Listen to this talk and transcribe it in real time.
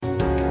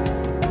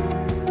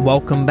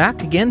Welcome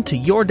back again to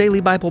Your Daily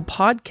Bible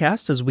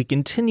Podcast as we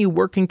continue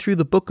working through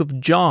the book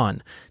of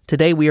John.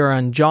 Today we are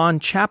on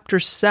John chapter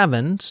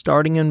 7,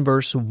 starting in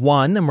verse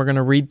 1, and we're going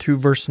to read through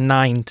verse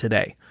 9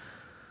 today.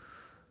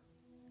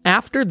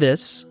 After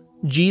this,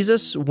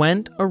 Jesus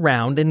went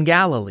around in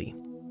Galilee.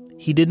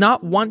 He did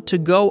not want to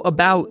go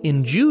about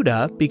in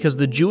Judah because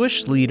the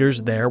Jewish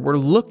leaders there were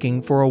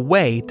looking for a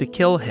way to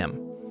kill him.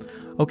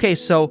 Okay,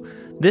 so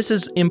this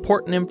is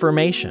important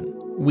information.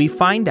 We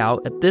find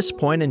out at this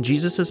point in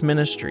Jesus'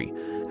 ministry,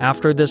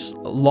 after this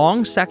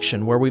long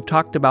section where we've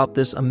talked about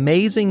this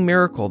amazing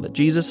miracle that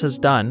Jesus has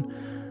done,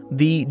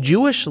 the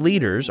Jewish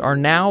leaders are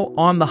now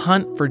on the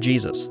hunt for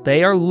Jesus.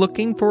 They are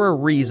looking for a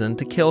reason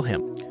to kill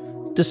him.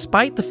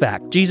 Despite the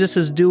fact Jesus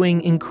is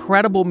doing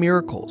incredible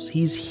miracles,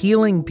 he's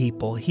healing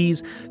people,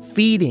 he's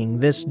feeding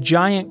this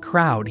giant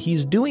crowd,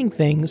 he's doing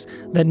things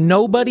that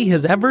nobody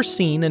has ever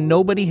seen and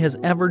nobody has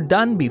ever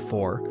done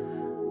before,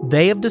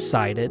 they have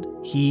decided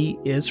he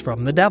is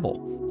from the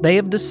devil. They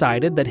have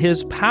decided that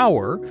his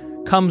power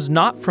comes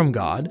not from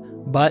God,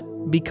 but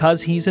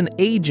because he's an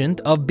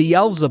agent of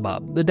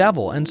Beelzebub, the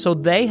devil. And so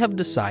they have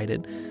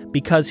decided,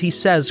 because he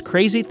says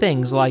crazy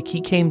things like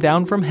he came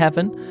down from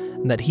heaven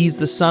and that he's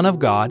the Son of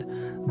God,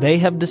 they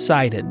have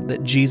decided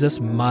that Jesus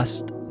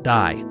must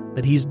die,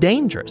 that he's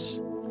dangerous.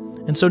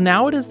 And so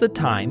now it is the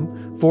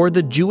time for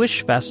the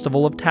Jewish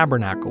festival of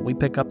Tabernacle. We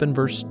pick up in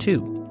verse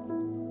 2.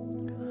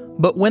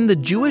 But when the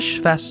Jewish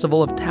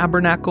festival of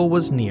Tabernacle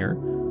was near,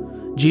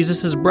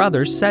 Jesus'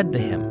 brothers said to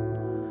him,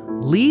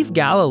 "Leave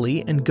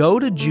Galilee and go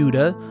to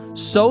Judah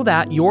so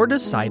that your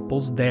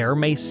disciples there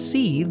may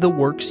see the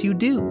works you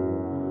do.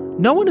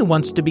 No one who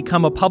wants to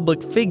become a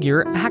public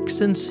figure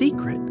acts in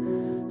secret.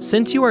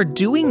 Since you are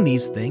doing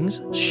these things,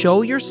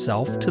 show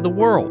yourself to the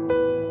world."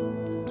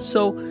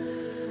 So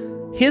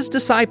his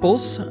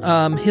disciples,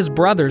 his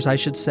brothers, I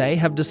should say,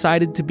 have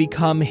decided to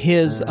become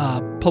his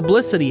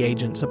publicity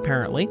agents,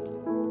 apparently.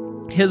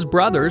 His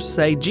brothers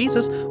say,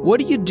 "Jesus,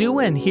 what are you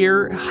doing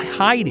here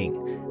hiding?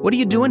 What are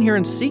you doing here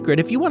in secret?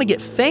 If you want to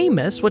get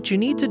famous, what you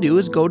need to do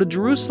is go to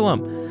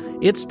Jerusalem.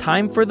 It's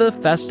time for the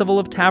Festival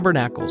of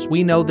Tabernacles."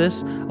 We know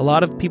this. A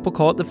lot of people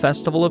call it the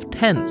Festival of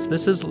Tents.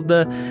 This is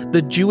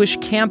the Jewish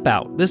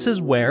campout. This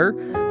is where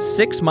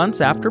 6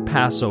 months after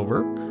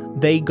Passover,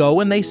 they go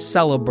and they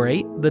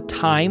celebrate the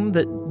time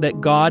that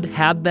God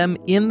had them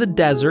in the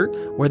desert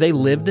where they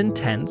lived in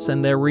tents,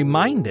 and they're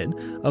reminded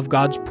of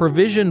God's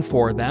provision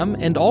for them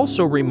and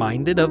also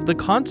reminded of the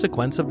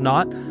consequence of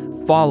not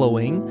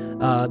following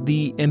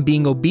and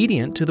being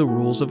obedient to the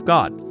rules of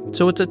God.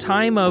 So it's a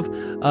time of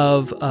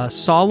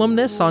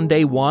solemnness on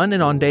day 1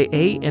 and on day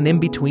 8, and in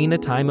between a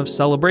time of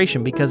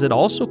celebration, because it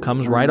also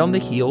comes right on the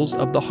heels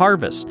of the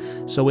harvest.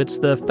 So it's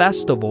the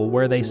festival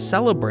where they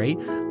celebrate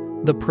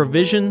the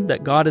provision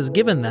that God has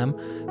given them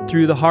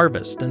through the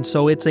harvest. And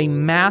so it's a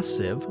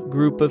massive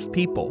group of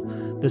people.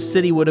 The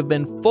city would have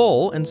been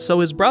full, and so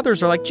his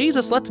brothers are like,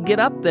 "Jesus, let's get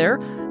up there.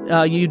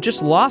 You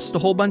just lost a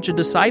whole bunch of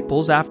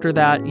disciples after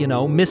that,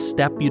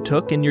 misstep you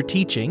took in your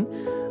teaching."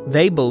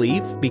 They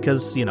believe,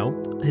 because,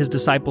 his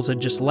disciples had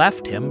just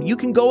left him, you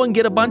can go and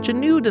get a bunch of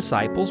new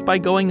disciples by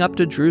going up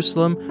to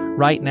Jerusalem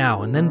right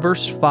now. And then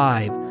verse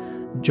 5,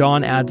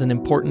 John adds an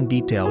important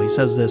detail. He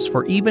says this,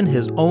 "For even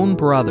his own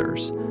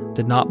brothers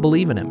did not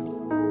believe in him."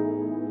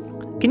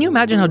 Can you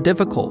imagine how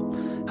difficult,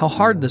 how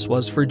hard this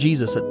was for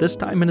Jesus at this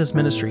time in his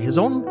ministry? His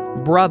own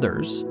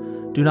brothers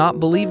do not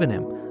believe in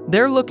him.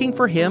 They're looking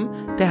for him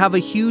to have a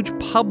huge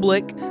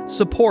public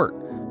support.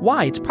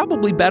 Why? It's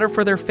probably better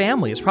for their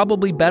family. It's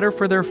probably better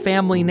for their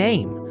family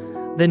name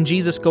than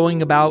Jesus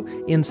going about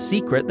in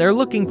secret. They're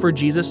looking for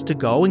Jesus to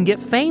go and get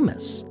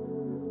famous.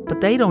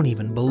 But they don't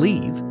even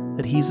believe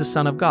that he's the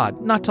Son of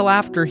God. Not till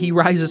after he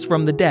rises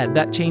from the dead.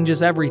 That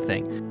changes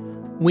everything.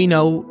 We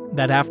know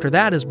that after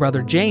that, his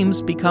brother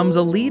James becomes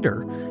a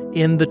leader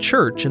in the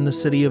church in the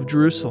city of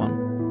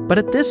Jerusalem. But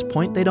at this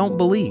point, they don't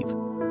believe.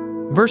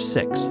 Verse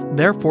 6,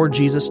 "Therefore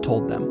Jesus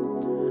told them,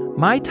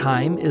 'My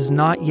time is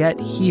not yet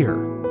here.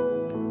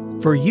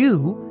 For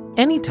you,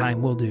 any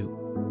time will do.'"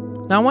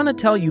 Now I want to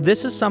tell you,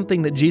 this is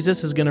something that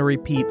Jesus is going to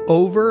repeat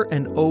over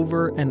and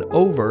over and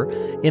over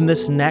in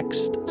this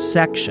next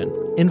section.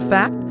 In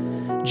fact,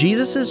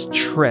 Jesus'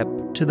 trip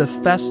to the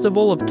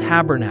Festival of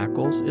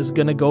Tabernacles is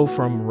going to go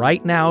from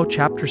right now,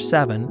 chapter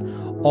 7,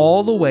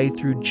 all the way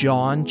through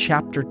John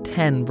chapter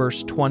 10,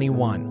 verse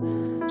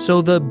 21.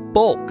 So the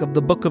bulk of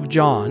the book of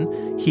John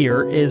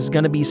here is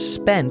going to be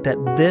spent at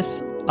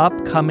this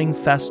upcoming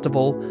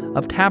Festival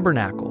of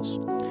Tabernacles.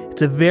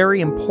 It's a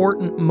very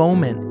important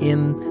moment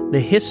in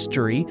the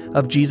history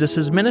of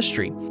Jesus'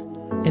 ministry.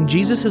 And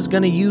Jesus is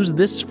going to use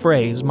this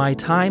phrase, "My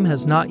time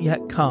has not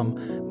yet come,"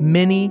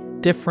 many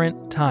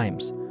different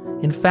times.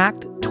 In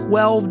fact,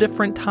 12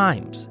 different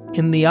times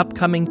in the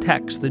upcoming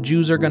text, the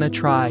Jews are going to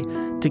try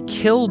to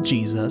kill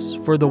Jesus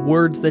for the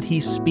words that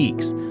he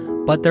speaks,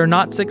 but they're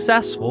not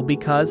successful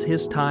because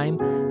his time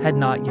had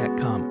not yet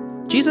come.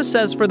 Jesus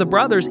says for the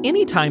brothers,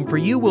 any time for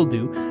you will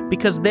do,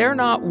 because they're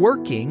not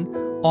working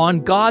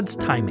on God's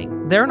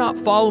timing. they're not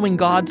following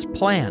God's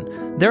plan.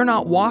 They're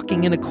not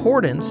walking in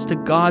accordance to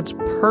God's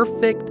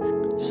perfect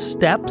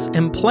steps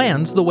and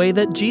plans the way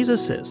that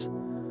Jesus is.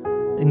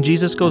 And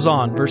Jesus goes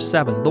on, verse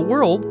 7, "The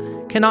world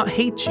cannot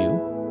hate you,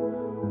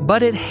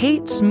 but it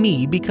hates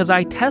me because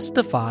I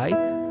testify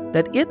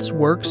that its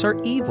works are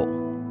evil.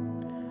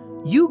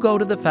 You go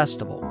to the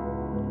festival.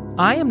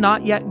 I am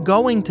not yet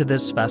going to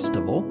this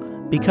festival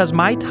because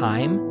my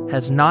time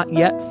has not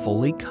yet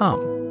fully come."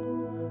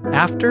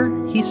 After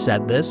he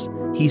said this,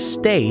 he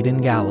stayed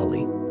in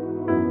Galilee.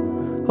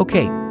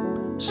 Okay,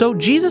 so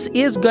Jesus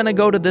is going to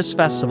go to this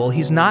festival.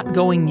 He's not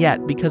going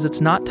yet because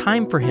it's not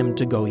time for him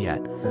to go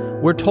yet.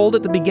 We're told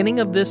at the beginning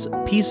of this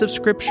piece of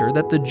scripture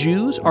that the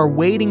Jews are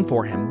waiting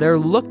for him. They're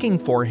looking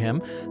for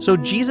him. So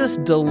Jesus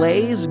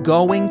delays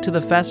going to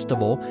the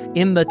festival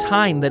in the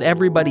time that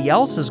everybody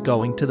else is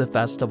going to the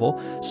festival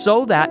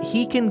so that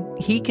he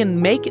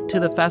can make it to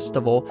the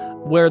festival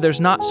where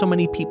there's not so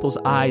many people's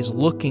eyes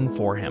looking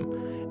for him.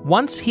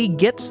 Once he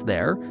gets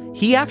there,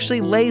 he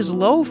actually lays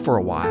low for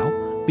a while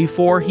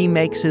before he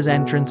makes his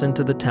entrance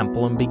into the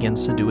temple and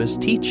begins to do his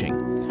teaching.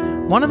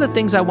 One of the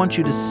things I want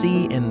you to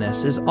see in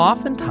this is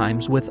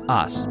oftentimes with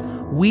us,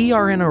 we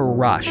are in a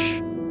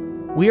rush.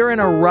 We are in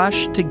a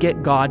rush to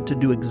get God to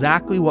do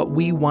exactly what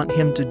we want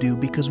him to do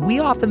because we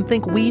often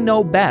think we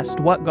know best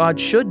what God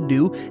should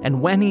do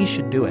and when he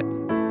should do it.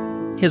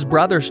 His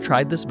brothers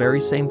tried this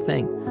very same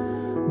thing.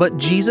 But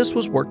Jesus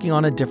was working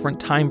on a different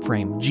time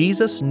frame.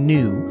 Jesus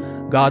knew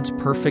God's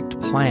perfect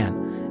plan.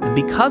 And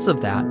because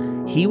of that,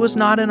 he was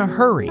not in a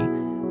hurry,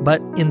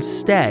 but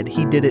instead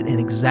he did it in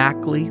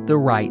exactly the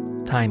right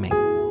timing.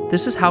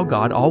 This is how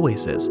God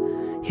always is.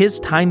 His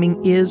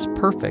timing is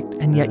perfect,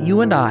 and yet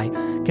you and I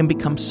can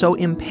become so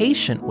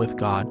impatient with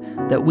God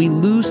that we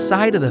lose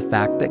sight of the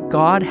fact that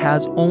God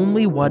has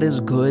only what is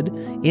good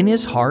in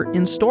his heart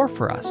in store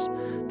for us,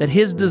 that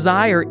his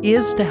desire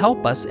is to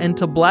help us and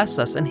to bless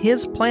us, and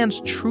his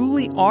plans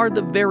truly are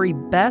the very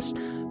best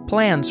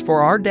plans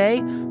for our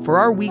day, for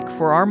our week,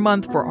 for our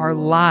month, for our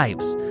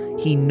lives.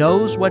 He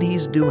knows what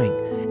he's doing.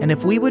 And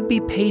if we would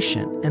be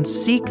patient and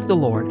seek the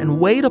Lord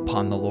and wait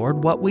upon the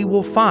Lord, what we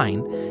will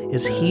find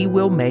is he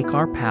will make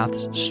our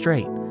paths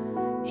straight.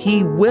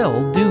 He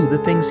will do the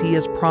things he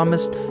has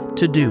promised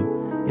to do.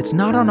 It's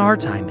not on our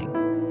timing.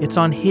 It's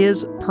on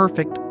his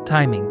perfect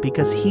timing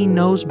because he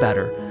knows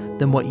better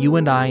than what you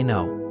and I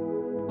know.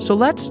 So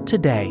let's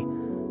today,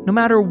 no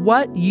matter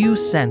what you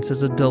sense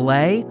as a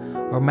delay,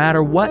 or no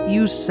matter what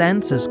you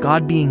sense as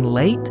God being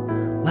late,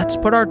 let's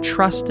put our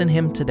trust in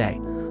him today.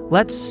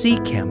 Let's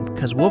seek him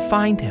because we'll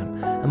find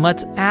him, and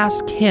let's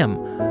ask him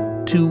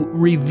to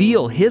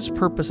reveal his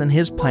purpose and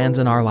his plans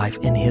in our life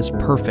in his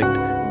perfect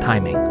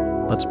timing.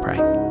 Let's pray.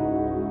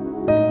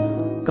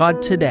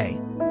 God, today,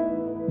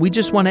 we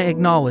just want to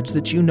acknowledge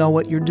that you know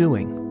what you're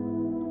doing,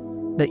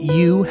 that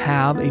you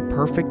have a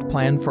perfect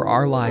plan for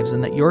our lives,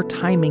 and that your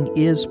timing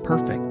is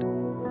perfect.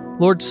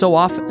 Lord, so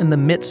often in the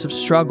midst of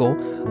struggle,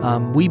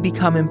 we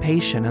become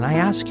impatient, and I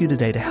ask you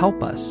today to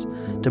help us,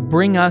 to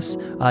bring us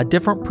a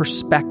different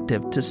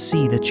perspective to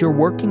see that you're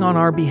working on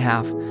our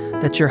behalf,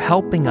 that you're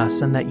helping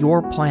us, and that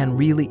your plan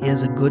really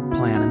is a good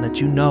plan, and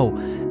that you know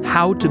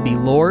how to be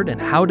Lord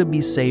and how to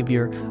be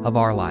Savior of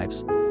our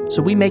lives.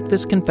 So we make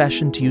this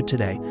confession to you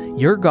today.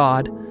 You're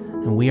God,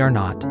 and we are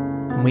not.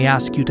 And we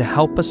ask you to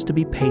help us to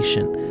be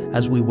patient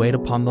as we wait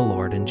upon the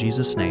Lord. In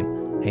Jesus' name,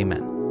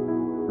 amen.